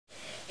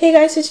Hey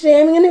guys, so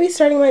today I'm going to be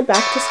starting my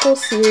back to school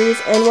series,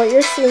 and what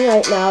you're seeing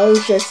right now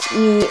is just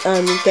me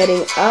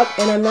getting up,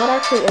 and I'm not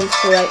actually in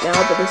school right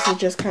now, but this is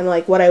just kind of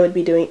like what I would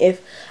be doing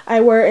if I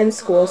were in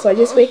school. So I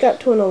just wake up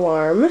to an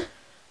alarm.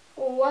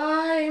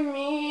 Why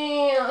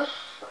me?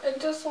 I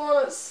just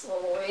want to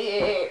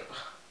sleep.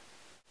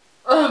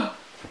 Ugh.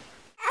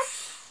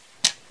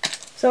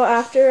 So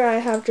after I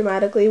have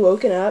dramatically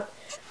woken up,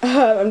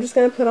 I'm just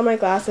going to put on my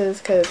glasses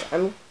because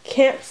I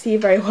can't see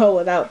very well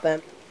without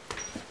them.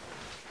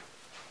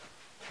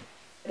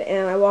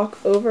 And I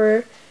walk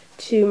over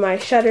to my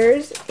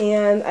shutters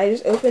and I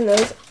just open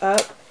those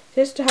up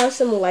just to have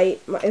some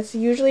light. It's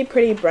usually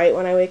pretty bright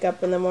when I wake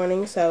up in the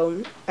morning,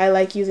 so I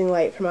like using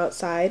light from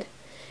outside.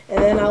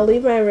 And then I'll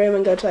leave my room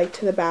and go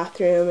to the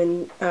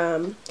bathroom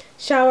and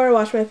shower,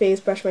 wash my face,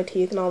 brush my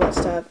teeth, and all that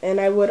stuff. And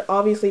I would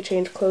obviously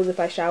change clothes if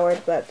I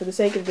showered, but for the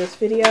sake of this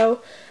video,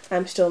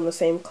 I'm still in the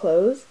same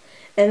clothes.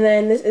 And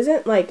then this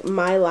isn't like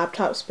my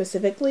laptop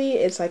specifically,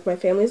 it's like my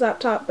family's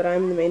laptop, but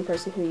I'm the main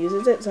person who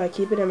uses it, so I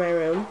keep it in my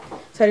room.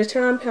 So I just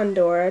turn on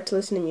Pandora to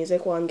listen to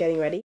music while I'm getting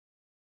ready.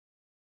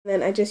 And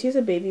then I just use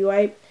a baby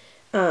wipe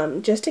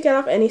just to get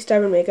off any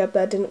stubborn makeup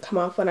that didn't come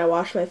off when I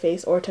washed my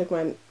face or took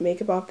my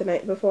makeup off the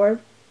night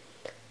before.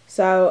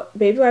 So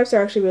baby wipes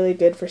are actually really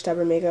good for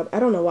stubborn makeup. I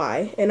don't know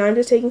why. And I'm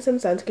just taking some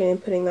sunscreen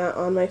and putting that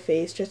on my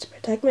face just to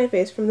protect my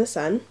face from the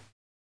sun.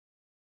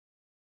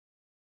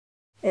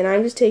 And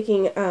I'm just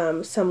taking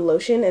some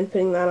lotion and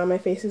putting that on my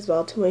face as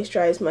well to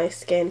moisturize my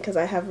skin because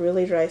I have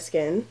really dry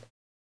skin.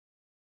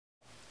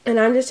 And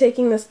I'm just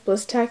taking this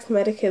Blistex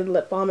Medicated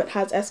Lip Balm. It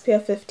has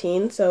SPF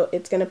 15, so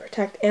it's going to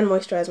protect and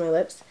moisturize my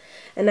lips.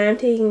 And I'm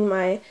taking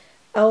my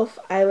e.l.f.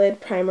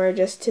 eyelid primer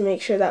just to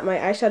make sure that my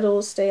eyeshadow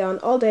will stay on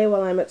all day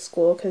while I'm at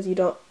school because you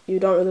don't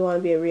really want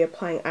to be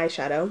reapplying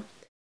eyeshadow.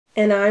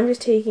 And I'm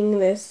just taking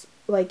this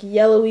like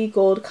yellowy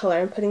gold color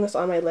and putting this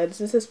on my lids.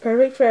 This is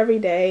perfect for every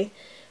day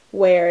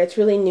wear. It's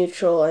really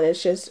neutral and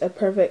it's just a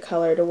perfect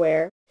color to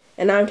wear.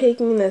 And I'm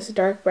taking this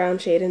dark brown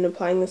shade and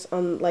applying this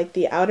on like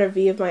the outer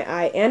V of my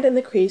eye and in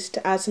the crease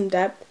to add some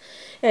depth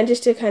and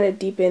just to kind of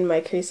deepen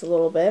my crease a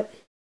little bit.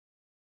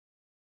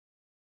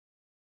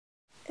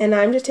 And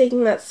I'm just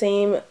taking that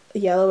same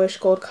yellowish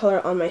gold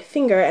color on my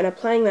finger and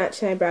applying that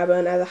to my brow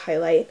bone as a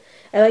highlight.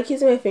 I like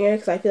using my finger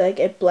because I feel like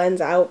it blends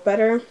out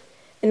better.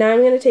 And now I'm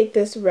going to take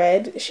this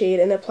red shade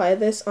and apply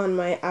this on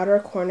my outer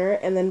corner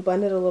and then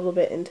blend it a little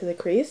bit into the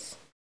crease.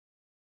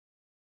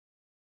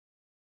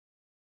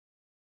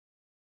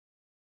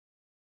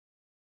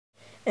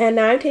 And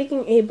now I'm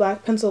taking a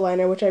black pencil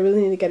liner, which I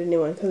really need to get a new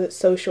one because it's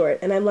so short.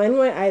 And I'm lining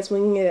my eyes,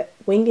 winging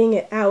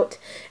it out,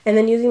 and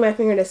then using my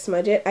finger to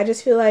smudge it. I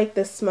just feel like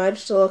the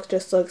smudged look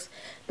just looks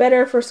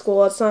better for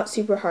school. It's not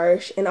super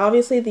harsh. And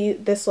obviously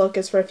this look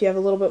is for if you have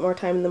a little bit more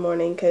time in the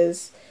morning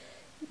because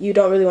you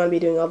don't really want to be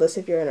doing all this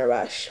if you're in a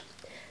rush.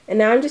 And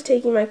now I'm just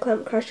taking my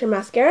Clump Crusher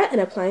mascara and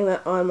applying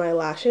that on my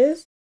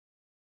lashes.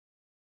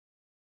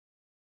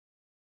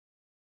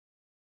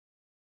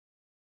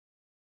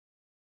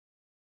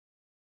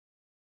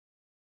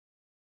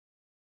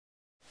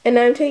 And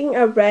now I'm taking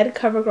a red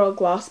CoverGirl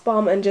Gloss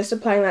Balm and just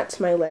applying that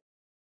to my lip.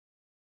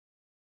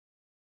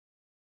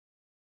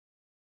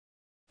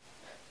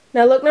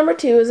 Now look number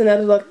 2 is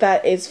another look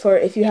that is for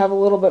if you have a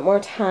little bit more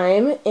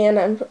time, and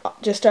I'm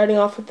just starting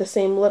off with the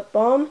same lip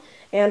balm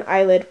and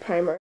eyelid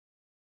primer.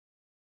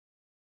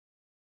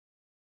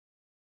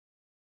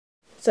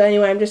 So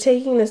anyway, I'm just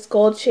taking this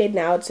gold shade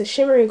now, it's a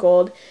shimmery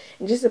gold,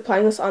 and just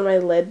applying this on my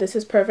lid. This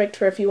is perfect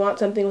for if you want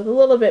something with a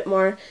little bit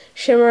more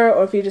shimmer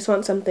or if you just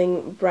want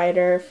something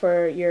brighter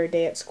for your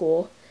day at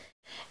school.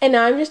 And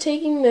now I'm just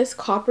taking this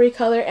coppery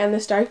color and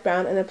this dark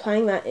brown and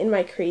applying that in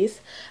my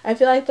crease. I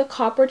feel like the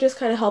copper just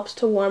kind of helps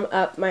to warm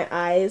up my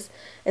eyes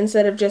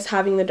instead of just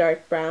having the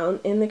dark brown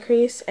in the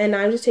crease. And now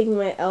I'm just taking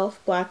my e.l.f.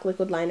 black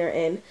liquid liner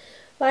and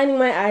lining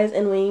my eyes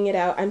and winging it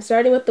out. I'm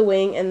starting with the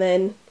wing and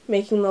then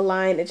making the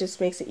line. It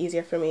just makes it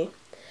easier for me.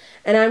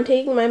 And I'm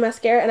taking my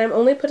mascara and I'm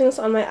only putting this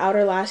on my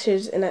outer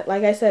lashes, and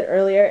like I said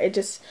earlier, it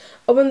just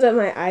opens up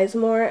my eyes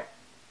more.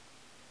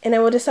 And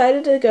I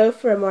decided to go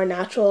for a more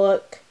natural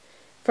look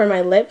for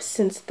my lips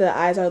since the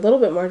eyes are a little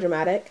bit more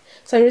dramatic.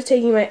 So I'm just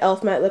taking my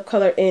e.l.f. matte lip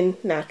color in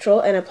natural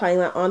and applying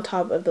that on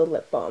top of the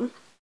lip balm.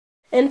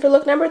 And for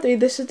look number 3,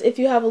 this is if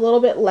you have a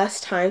little bit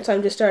less time, so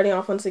I'm just starting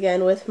off once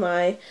again with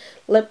my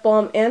lip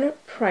balm and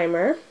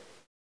primer.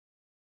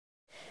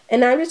 And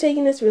now I'm just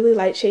taking this really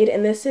light shade,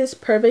 and this is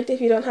perfect if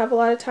you don't have a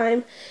lot of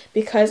time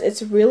because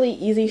it's really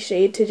easy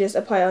shade to just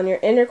apply on your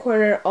inner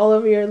corner, all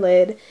over your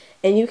lid,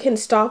 and you can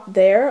stop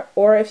there,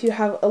 or if you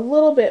have a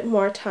little bit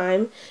more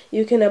time,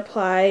 you can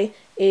apply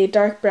a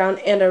dark brown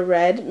and a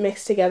red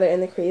mixed together in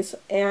the crease.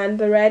 And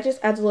the red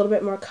just adds a little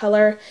bit more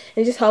color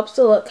and it just helps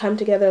the look come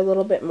together a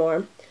little bit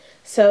more.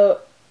 So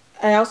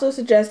I also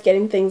suggest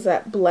getting things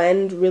that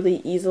blend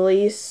really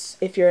easily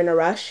if you're in a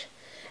rush.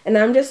 And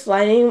I'm just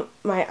lining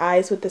my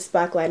eyes with this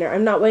black liner.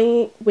 I'm not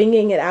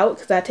winging it out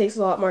because that takes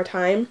a lot more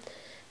time.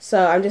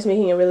 So I'm just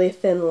making a really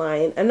thin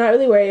line. I'm not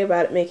really worried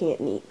about it making it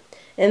neat.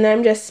 And then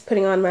I'm just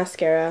putting on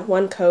mascara,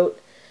 one coat,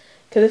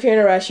 because if you're in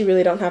a rush you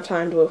really don't have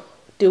time to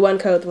do one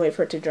coat and wait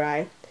for it to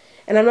dry.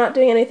 And I'm not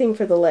doing anything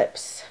for the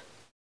lips.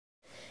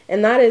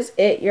 And that is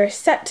it. You're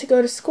set to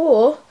go to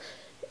school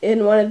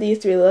in one of these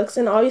 3 looks.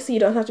 And obviously you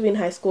don't have to be in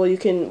high school. You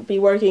can be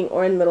working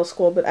or in middle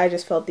school, but I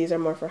just felt these are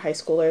more for high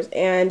schoolers.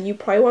 And you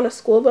probably want a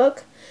school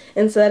book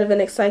instead of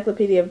an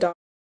encyclopedia of dogs.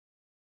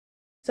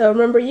 So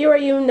remember, you are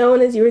you, no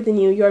one is youer than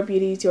you. Your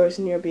beauty is yours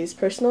and your beauty is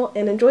personal.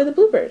 And enjoy the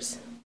bloopers.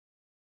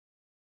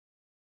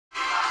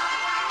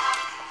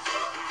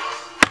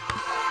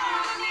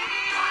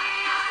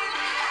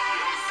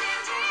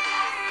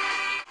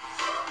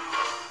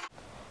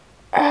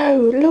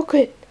 Oh, look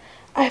it!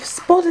 I've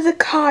spotted a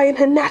Kai in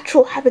her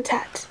natural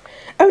habitat.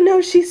 Oh no,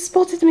 she's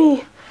spotted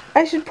me.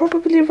 I should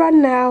probably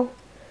run now.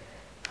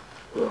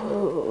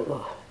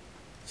 Ooh,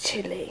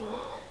 chilling.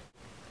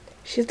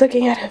 She's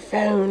looking at her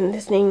phone,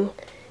 listening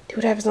to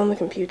whatever's on the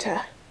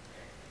computer.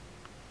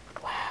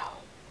 Wow.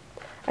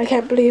 I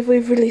can't believe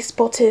we've really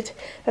spotted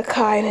a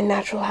Kai in her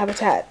natural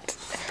habitat.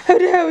 Oh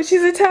no,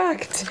 she's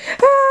attacked!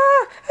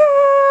 Ah!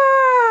 Ah!